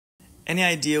Any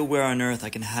idea where on earth I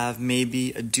can have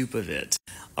maybe a dupe of it?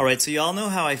 Alright, so you all know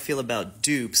how I feel about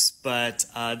dupes, but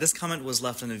this comment was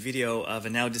left on a video of a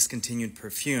now discontinued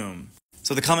perfume.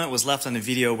 So the comment was left on a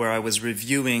video where I was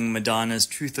reviewing Madonna's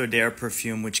Truth or Dare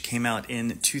perfume, which came out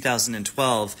in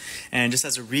 2012. And just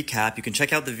as a recap, you can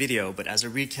check out the video, but as a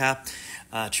recap,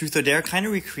 Truth or Dare kind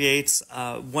of recreates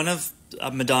one of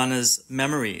Madonna's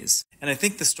memories. And I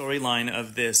think the storyline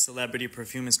of this celebrity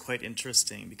perfume is quite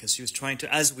interesting because she was trying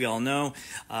to, as we all know,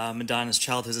 Madonna's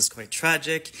childhood is quite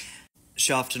tragic.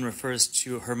 She often refers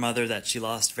to her mother that she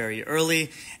lost very early,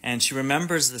 and she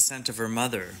remembers the scent of her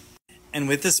mother. And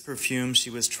with this perfume, she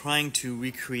was trying to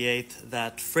recreate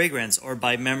that fragrance, or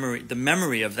by memory, the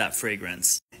memory of that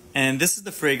fragrance. And this is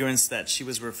the fragrance that she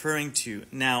was referring to.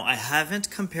 Now, I haven't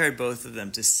compared both of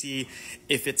them to see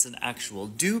if it's an actual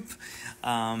dupe,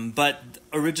 but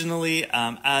originally,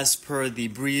 as per the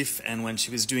brief and when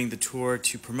she was doing the tour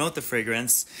to promote the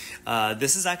fragrance,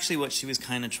 this is actually what she was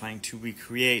kind of trying to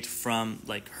recreate from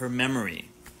like her memory.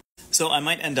 So I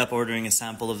might end up ordering a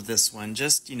sample of this one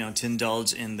just, to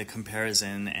indulge in the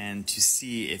comparison and to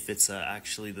see if it's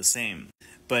actually the same.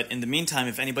 But in the meantime,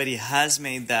 if anybody has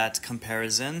made that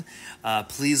comparison,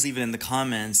 please leave it in the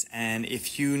comments. And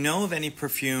if you know of any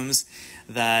perfumes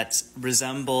that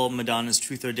resemble Madonna's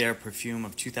Truth or Dare perfume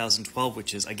of 2012,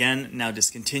 which is, again, now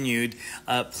discontinued,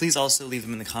 please also leave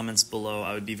them in the comments below.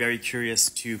 I would be very curious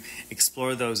to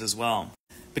explore those as well.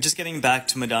 But just getting back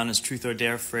to Madonna's Truth or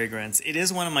Dare fragrance, it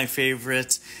is one of my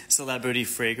favorite celebrity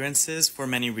fragrances for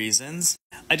many reasons.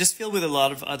 I just feel with a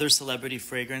lot of other celebrity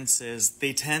fragrances,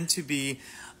 they tend to be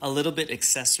a little bit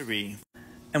accessory.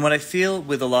 And what I feel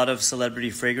with a lot of celebrity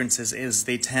fragrances is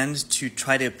they tend to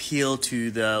try to appeal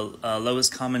to the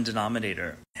lowest common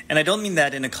denominator. And I don't mean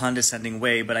that in a condescending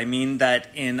way, but I mean that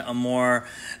in a more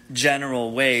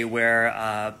general way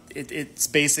where it's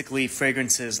basically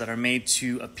fragrances that are made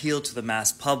to appeal to the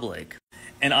mass public.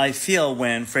 And I feel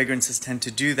when fragrances tend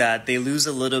to do that, they lose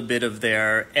a little bit of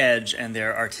their edge and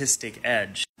their artistic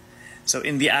edge. So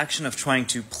in the action of trying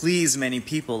to please many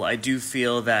people, I do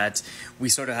feel that we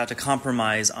sort of have to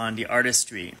compromise on the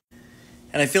artistry.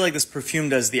 And I feel like this perfume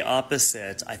does the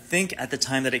opposite. I think at the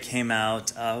time that it came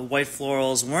out, white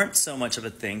florals weren't so much of a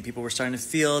thing. People were starting to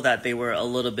feel that they were a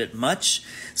little bit much.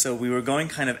 So we were going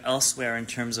kind of elsewhere in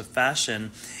terms of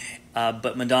fashion.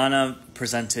 But Madonna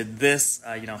presented this,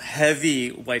 heavy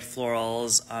white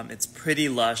florals. It's pretty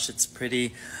lush. It's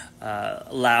pretty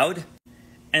loud.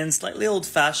 And slightly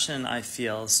old-fashioned, I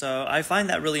feel. So I find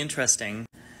that really interesting.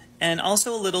 And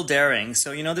also a little daring.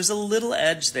 So, there's a little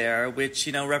edge there, which,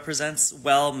 represents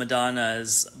well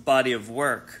Madonna's body of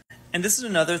work. And this is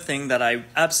another thing that I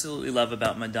absolutely love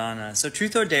about Madonna. So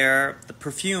Truth or Dare, the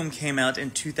perfume came out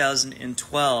in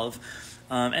 2012.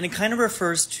 And it kind of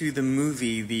refers to the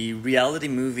movie, the reality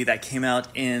movie that came out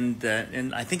I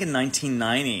think in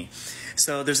 1990.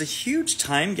 So there's a huge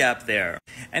time gap there.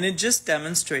 And it just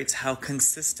demonstrates how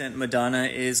consistent Madonna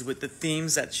is with the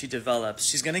themes that she develops.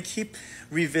 She's going to keep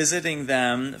revisiting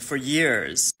them for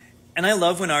years. And I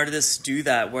love when artists do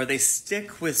that, where they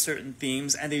stick with certain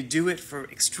themes and they do it for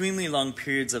extremely long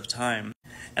periods of time.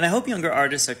 And I hope younger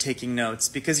artists are taking notes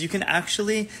because you can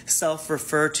actually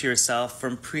self-refer to yourself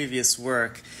from previous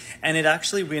work, and it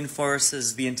actually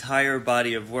reinforces the entire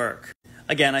body of work.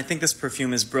 Again, I think this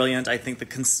perfume is brilliant. I think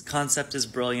the concept is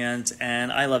brilliant,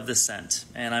 and I love this scent.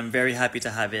 And I'm very happy to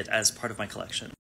have it as part of my collection.